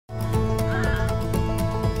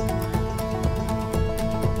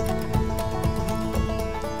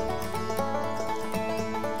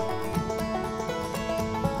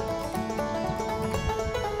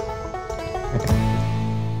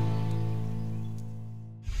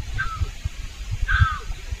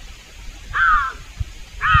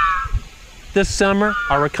This summer,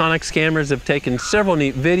 our Reconyx cameras have taken several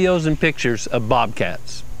neat videos and pictures of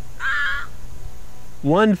bobcats.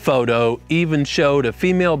 One photo even showed a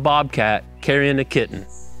female bobcat carrying a kitten.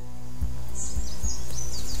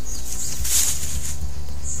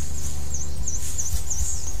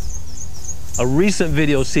 A recent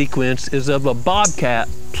video sequence is of a bobcat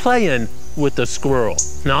playing with a squirrel.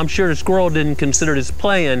 Now, I'm sure the squirrel didn't consider this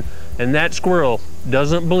playing, and that squirrel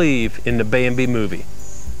doesn't believe in the Bambi movie.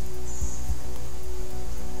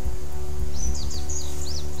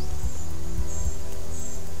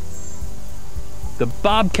 The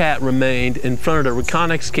bobcat remained in front of the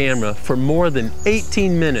Reconyx camera for more than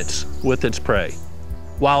 18 minutes with its prey.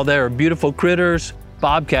 While they are beautiful critters,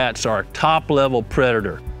 bobcats are a top-level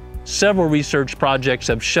predator. Several research projects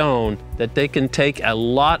have shown that they can take a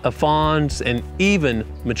lot of fawns and even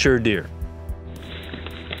mature deer.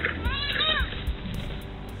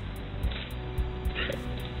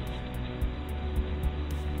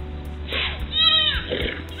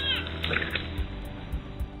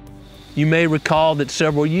 You may recall that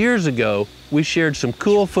several years ago, we shared some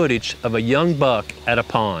cool footage of a young buck at a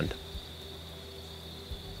pond.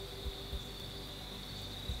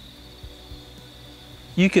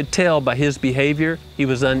 You could tell by his behavior he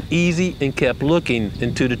was uneasy and kept looking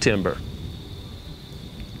into the timber.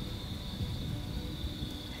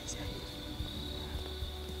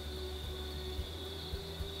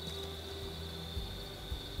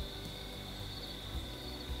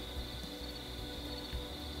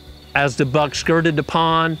 As the buck skirted the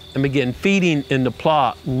pond and began feeding in the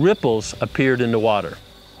plot, ripples appeared in the water.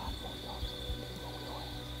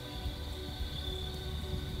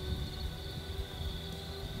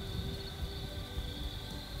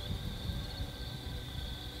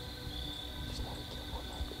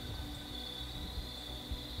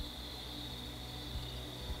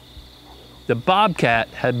 The bobcat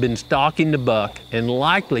had been stalking the buck and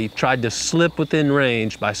likely tried to slip within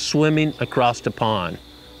range by swimming across the pond.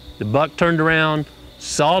 The buck turned around,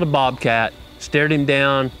 saw the bobcat, stared him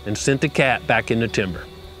down, and sent the cat back in the timber.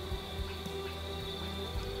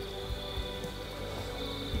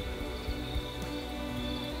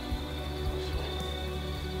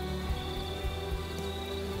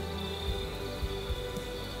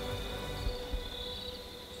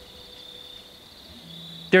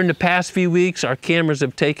 During the past few weeks, our cameras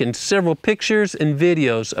have taken several pictures and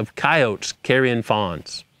videos of coyotes carrying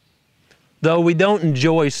fawns. Though we don't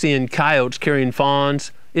enjoy seeing coyotes carrying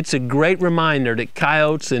fawns, it's a great reminder that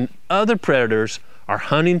coyotes and other predators are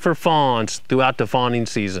hunting for fawns throughout the fawning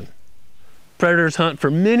season. Predators hunt for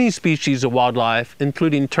many species of wildlife,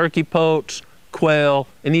 including turkey poults, quail,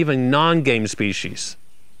 and even non-game species.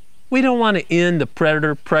 We don't want to end the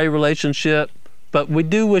predator-prey relationship, but we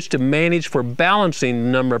do wish to manage for balancing the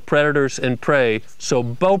number of predators and prey so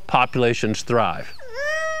both populations thrive.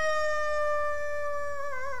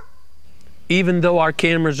 Even though our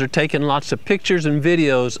cameras are taking lots of pictures and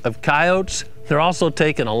videos of coyotes, they're also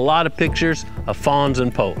taking a lot of pictures of fawns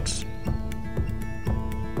and poults.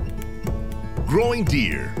 Growing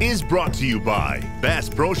Deer is brought to you by Bass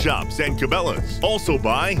Pro Shops and Cabela's. Also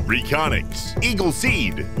by Reconyx, Eagle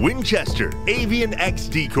Seed, Winchester, Avian X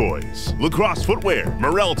Decoys, Lacrosse Footwear,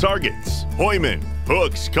 Morel Targets, Hoyman,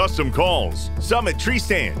 Hooks Custom Calls, Summit Tree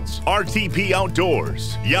Stands, RTP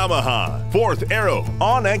Outdoors, Yamaha, Fourth Arrow,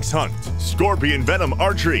 Onyx Hunt, Scorpion Venom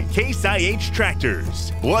Archery, Case IH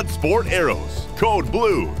Tractors, Bloodsport Arrows, Code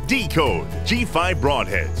Blue, D-Code, G5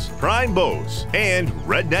 Broadheads, Prime Bows, and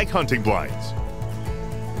Redneck Hunting Blinds.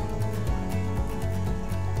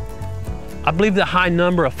 I believe the high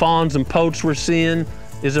number of fawns and poults we're seeing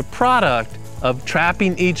is a product of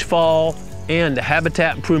trapping each fall and the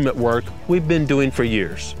habitat improvement work we've been doing for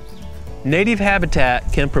years. Native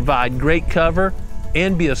habitat can provide great cover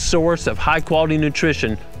and be a source of high-quality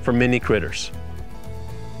nutrition for many critters.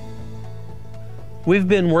 We've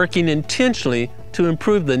been working intentionally to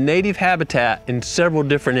improve the native habitat in several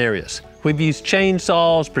different areas. We've used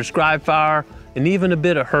chainsaws, prescribed fire, and even a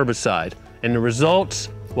bit of herbicide, and the results,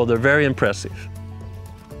 well, they're very impressive.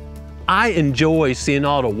 I enjoy seeing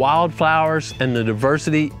all the wildflowers and the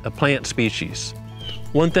diversity of plant species.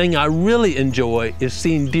 One thing I really enjoy is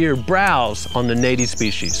seeing deer browse on the native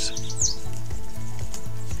species.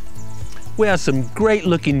 We have some great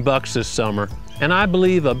looking bucks this summer, and I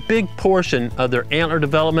believe a big portion of their antler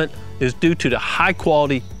development is due to the high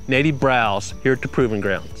quality native browse here at the Proving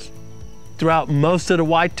Grounds. Throughout most of the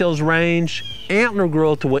whitetails range, antler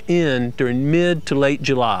growth will end during mid to late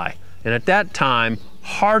July, and at that time,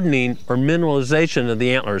 hardening or mineralization of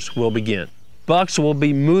the antlers will begin. Bucks will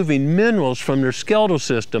be moving minerals from their skeletal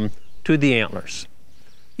system to the antlers.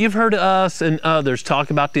 You've heard us and others talk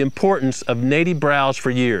about the importance of native browse for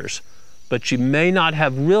years, but you may not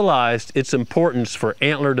have realized its importance for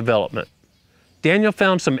antler development. Daniel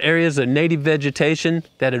found some areas of native vegetation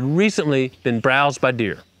that had recently been browsed by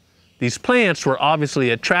deer. These plants were obviously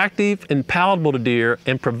attractive and palatable to deer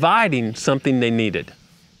and providing something they needed.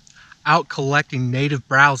 Out collecting native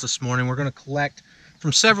browse this morning. We're going to collect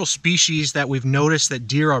from several species that we've noticed that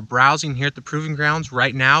deer are browsing here at the proving grounds.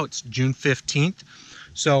 Right now it's June 15th.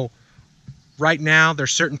 So right now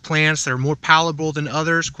there's certain plants that are more palatable than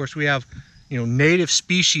others. Of course, we have native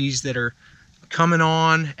species that are coming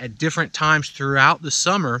on at different times throughout the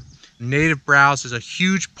summer. Native browse is a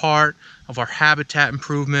huge part of our habitat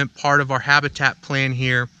improvement, part of our habitat plan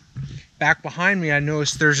here. Back behind me, I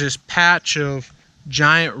noticed there's this patch of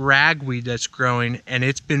giant ragweed that's growing, and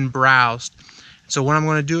it's been browsed. So what I'm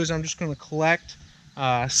going to do is I'm just going to collect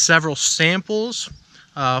several samples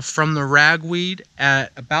from the ragweed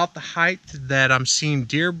at about the height that I'm seeing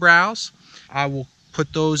deer browse. I will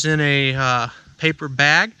put those in a paper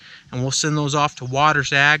bag, and we'll send those off to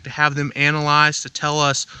Waters Ag to have them analyzed to tell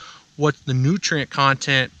us what the nutrient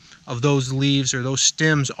content of those leaves or those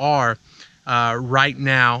stems are right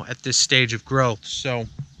now at this stage of growth. So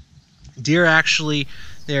deer actually,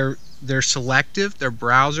 they're selective, they're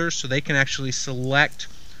browsers, so they can actually select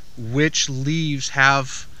which leaves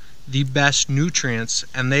have the best nutrients,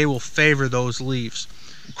 and they will favor those leaves.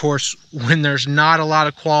 Of course, when there's not a lot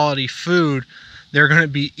of quality food, they're going to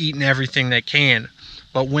be eating everything they can.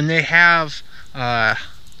 But when they have a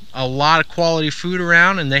lot of quality food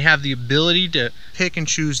around and they have the ability to pick and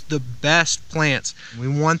choose the best plants, we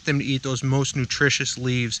want them to eat those most nutritious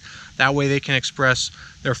leaves. That way they can express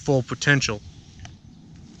their full potential.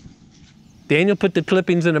 Daniel put the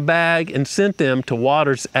clippings in a bag and sent them to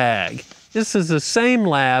Waters Ag. This is the same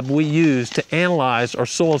lab we use to analyze our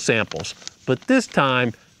soil samples, but this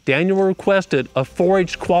time Daniel requested a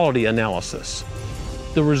forage quality analysis.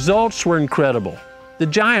 The results were incredible. The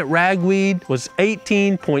giant ragweed was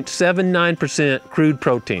 18.79% crude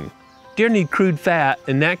protein. Deer need crude fat,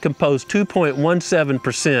 and that composed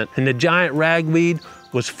 2.17%, and the giant ragweed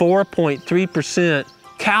was 4.3%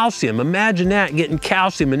 calcium. Imagine that, getting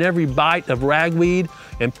calcium in every bite of ragweed,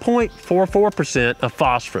 and 0.44% of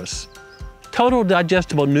phosphorus. Total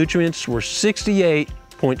digestible nutrients were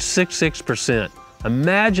 68.66%.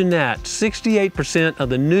 Imagine that, 68% of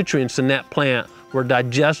the nutrients in that plant were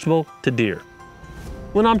digestible to deer.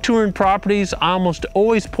 When I'm touring properties, I almost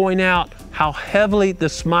always point out how heavily the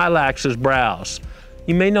smilax is browsed.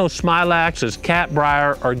 You may know smilax as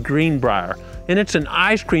catbrier or greenbrier, and it's an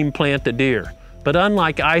ice cream plant to deer. But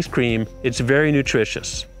unlike ice cream, it's very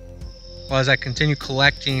nutritious. Well, as I continue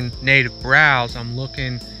collecting native browse, I'm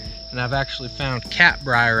looking, and I've actually found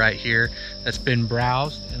catbrier right here that's been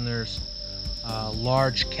browsed, and there's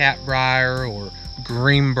large catbrier or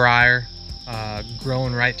greenbrier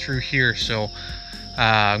growing right through here. So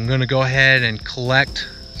I'm going to go ahead and collect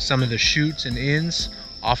some of the shoots and ends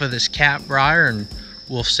off of this catbrier, and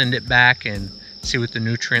we'll send it back and see what the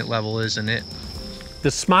nutrient level is in it. The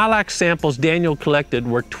smilax samples Daniel collected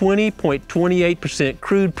were 20.28%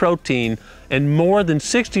 crude protein, and more than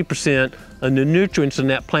 60% of the nutrients in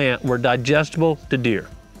that plant were digestible to deer.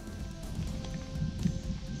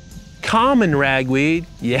 Common ragweed,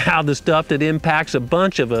 yeah, the stuff that impacts a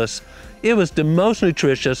bunch of us, it was the most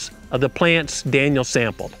nutritious of the plants Daniel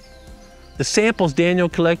sampled. The samples Daniel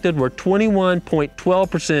collected were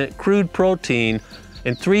 21.12% crude protein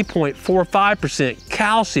and 3.45%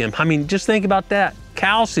 calcium. I mean, just think about that,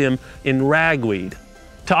 calcium in ragweed.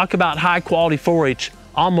 Talk about high quality forage,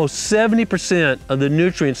 almost 70% of the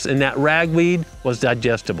nutrients in that ragweed was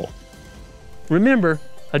digestible. Remember,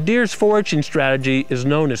 a deer's foraging strategy is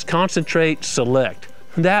known as concentrate select.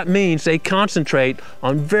 That means they concentrate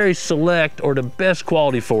on very select or the best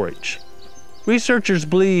quality forage. Researchers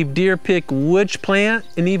believe deer pick which plant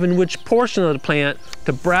and even which portion of the plant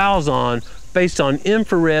to browse on based on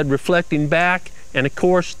infrared reflecting back and of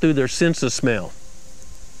course through their sense of smell.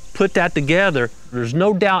 Put that together, there's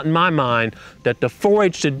no doubt in my mind that the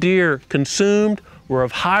forage the deer consumed were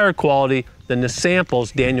of higher quality than the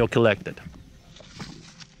samples Daniel collected.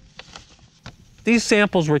 These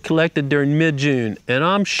samples were collected during mid-June, and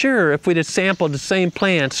I'm sure if we'd have sampled the same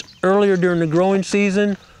plants earlier during the growing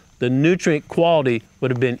season, the nutrient quality would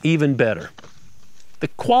have been even better. The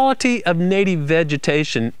quality of native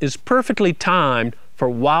vegetation is perfectly timed for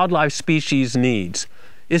wildlife species needs.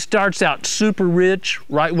 It starts out super rich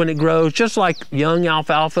right when it grows, just like young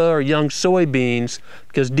alfalfa or young soybeans,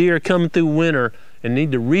 because deer come through winter and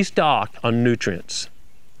need to restock on nutrients.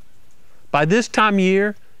 By this time of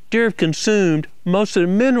year, deer have consumed most of the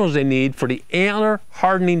minerals they need for the antler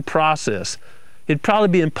hardening process. It'd probably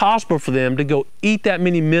be impossible for them to go eat that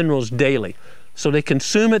many minerals daily. So they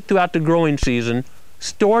consume it throughout the growing season,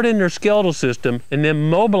 store it in their skeletal system, and then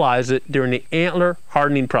mobilize it during the antler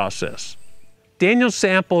hardening process. Daniel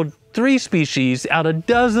sampled 3 species out of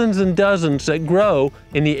dozens and dozens that grow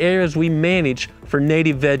in the areas we manage for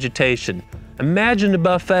native vegetation. Imagine the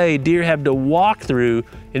buffet deer have to walk through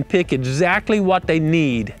and pick exactly what they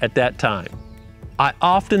need at that time. I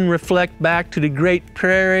often reflect back to the great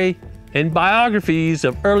prairie and biographies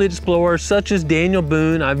of early explorers such as Daniel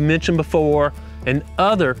Boone, I've mentioned before, and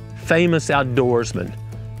other famous outdoorsmen.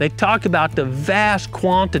 They talk about the vast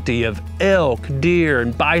quantity of elk, deer,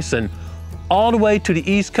 and bison all the way to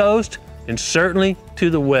the East Coast and certainly to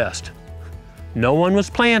the West. No one was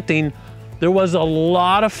planting, there was a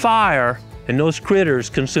lot of fire, and those critters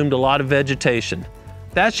consumed a lot of vegetation.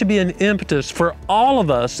 That should be an impetus for all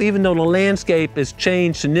of us, even though the landscape has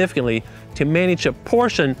changed significantly, to manage a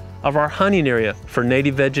portion of our hunting area for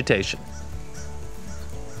native vegetation.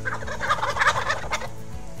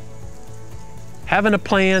 Having a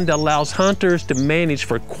plan that allows hunters to manage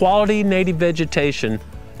for quality native vegetation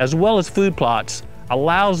as well as food plots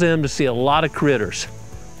allows them to see a lot of critters.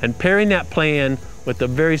 And pairing that plan with a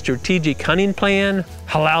very strategic hunting plan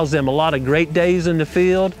allows them a lot of great days in the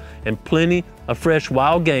field and plenty of fresh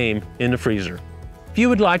wild game in the freezer. If you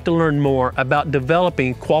would like to learn more about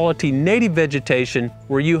developing quality native vegetation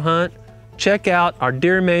where you hunt, check out our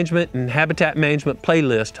deer management and habitat management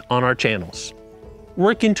playlist on our channels.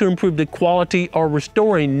 Working to improve the quality or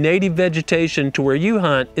restoring native vegetation to where you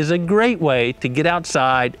hunt is a great way to get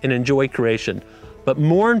outside and enjoy creation. But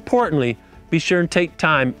more importantly, be sure and take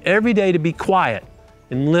time every day to be quiet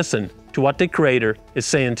and listen to what the Creator is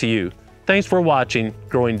saying to you. Thanks for watching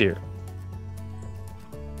Growing Deer.